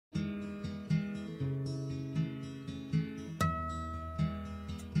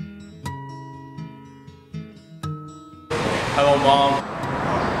Hello, Mom.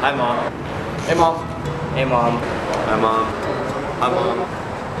 Hi, Mom. Hey, Mom. Hey, Mom. Hi, Mom. Hi, Mom.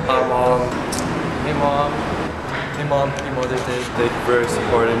 Hi, Mom. Hey, Mom. Hey, Mom. Happy Mother's Day. Thank you for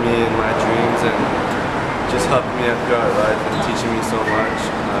supporting me in my dreams and just helping me out throughout life and teaching me so much.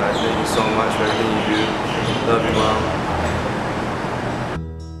 Thank you so much for everything you do. Love you, Mom.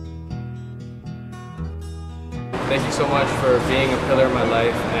 Thank you so much for being a pillar in my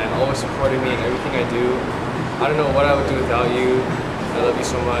life and always supporting me in everything I do. I don't know what I would do without you. I love you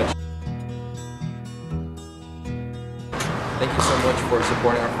so much. Thank you so much for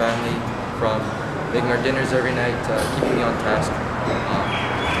supporting our family, from making our dinners every night to keeping me on task.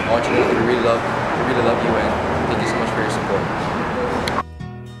 I want you to know that we really love you, and thank you so much for your support.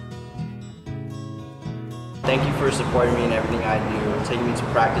 Thank you for supporting me in everything I do, taking me to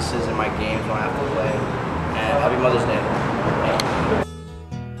practices and my games when I have to play. And happy Mother's Day.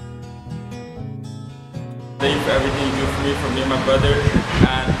 Thank you for everything you do for me and my brother.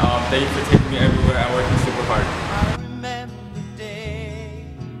 And thank you for taking me everywhere and working super hard.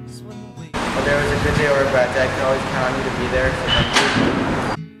 When there was a good day or a bad day, I can always count on you to be there. So thank you.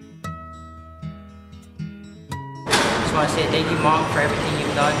 I just want to say thank you, Mom, for everything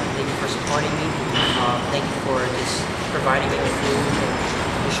you've done. Thank you for supporting me. Thank you for just providing me with food and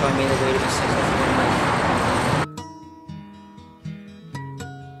just showing me the way to be successful in life.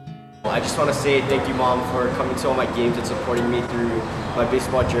 I just want to say thank you, Mom, for coming to all my games and supporting me through my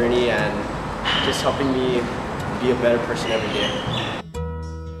baseball journey and just helping me be a better person every day.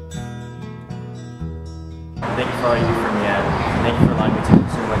 Thank you for all you do for me, and thank you for allowing me to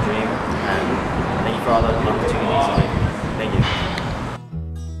pursue my dream, and thank you for all the opportunities you gave me. Thank you.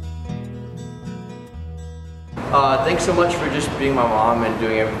 Thanks so much for just being my mom and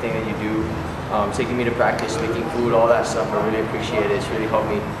doing everything that you do, taking me to practice, making food, all that stuff. I really appreciate it. It's really helped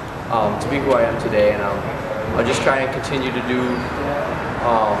me to be who I am today, and I'll just try and continue to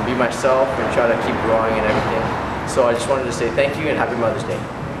be myself and try to keep growing and everything. So I just wanted to say thank you and happy Mother's Day.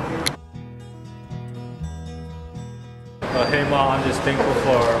 Hey Mom, I'm just thankful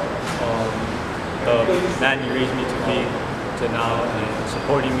for the man you raised me to be to now and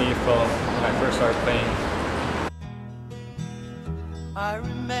supporting me from when I first started playing.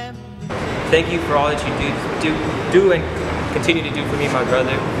 Thank you for all that you do and continue to do for me and my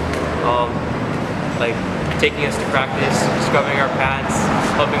brother. Like taking us to practice, scrubbing our pads,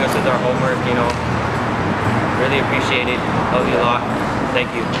 helping us with our homework, you know. Really appreciate it. Love you a lot. Thank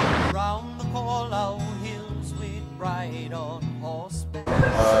you.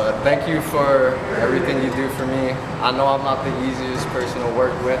 Thank you for everything you do for me. I know I'm not the easiest person to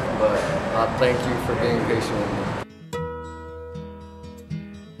work with, but thank you for being patient with me.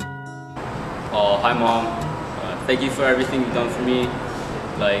 Hi Mom. Thank you for everything you've done for me.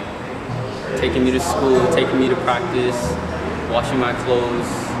 Like taking me to school, taking me to practice, washing my clothes.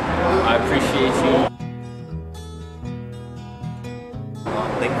 I appreciate you.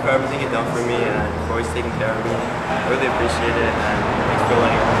 Thank you for everything you've done for me and for always taking care of me. I really appreciate it, and thanks for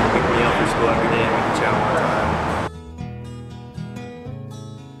letting me pick me up for school every day and making sure I'm on time.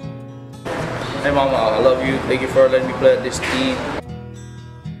 Hey Mama, I love you. Thank you for letting me play at this team.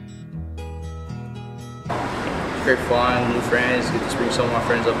 It's great fun, new friends, get to bring some of my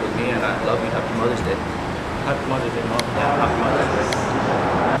friends up with me, and I love you. Happy Mother's Day. Happy Mother's Day, Mom. Yeah, happy Mother's Day.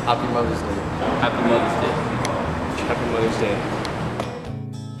 Happy Mother's Day. Happy Mother's Day. Happy Mother's Day.